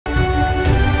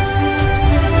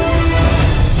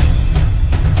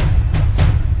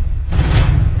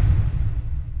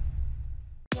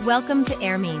Welcome to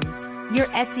Airmeans, your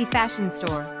Etsy fashion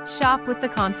store. Shop with the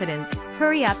confidence.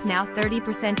 Hurry up now,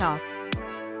 30% off.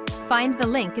 Find the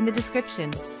link in the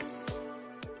description.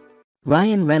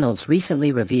 Ryan Reynolds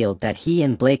recently revealed that he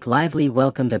and Blake Lively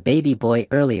welcomed a baby boy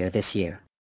earlier this year.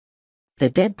 The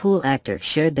Deadpool actor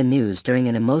shared the news during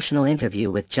an emotional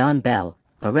interview with John Bell,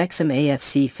 a Wrexham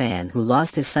AFC fan who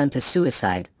lost his son to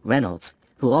suicide. Reynolds,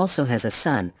 who also has a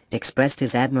son, expressed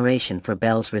his admiration for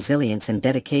Bell's resilience and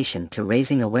dedication to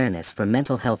raising awareness for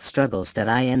mental health struggles.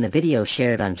 In the video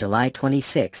shared on July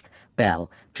 26,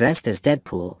 Bell, dressed as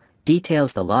Deadpool,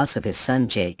 details the loss of his son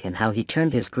Jake and how he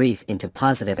turned his grief into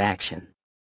positive action.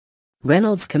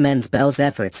 Reynolds commends Bell's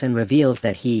efforts and reveals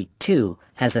that he, too,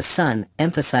 has a son,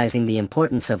 emphasizing the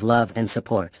importance of love and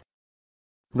support.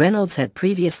 Reynolds had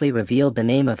previously revealed the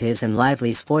name of his and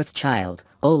Lively's fourth child,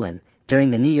 Olin,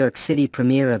 during the New York City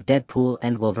premiere of Deadpool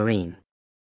and Wolverine.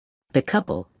 The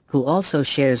couple, who also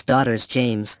shares daughters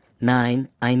James, 9,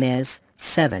 Inez,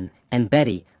 7, and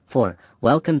Betty, 4,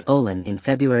 welcomed Olin in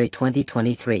February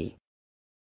 2023.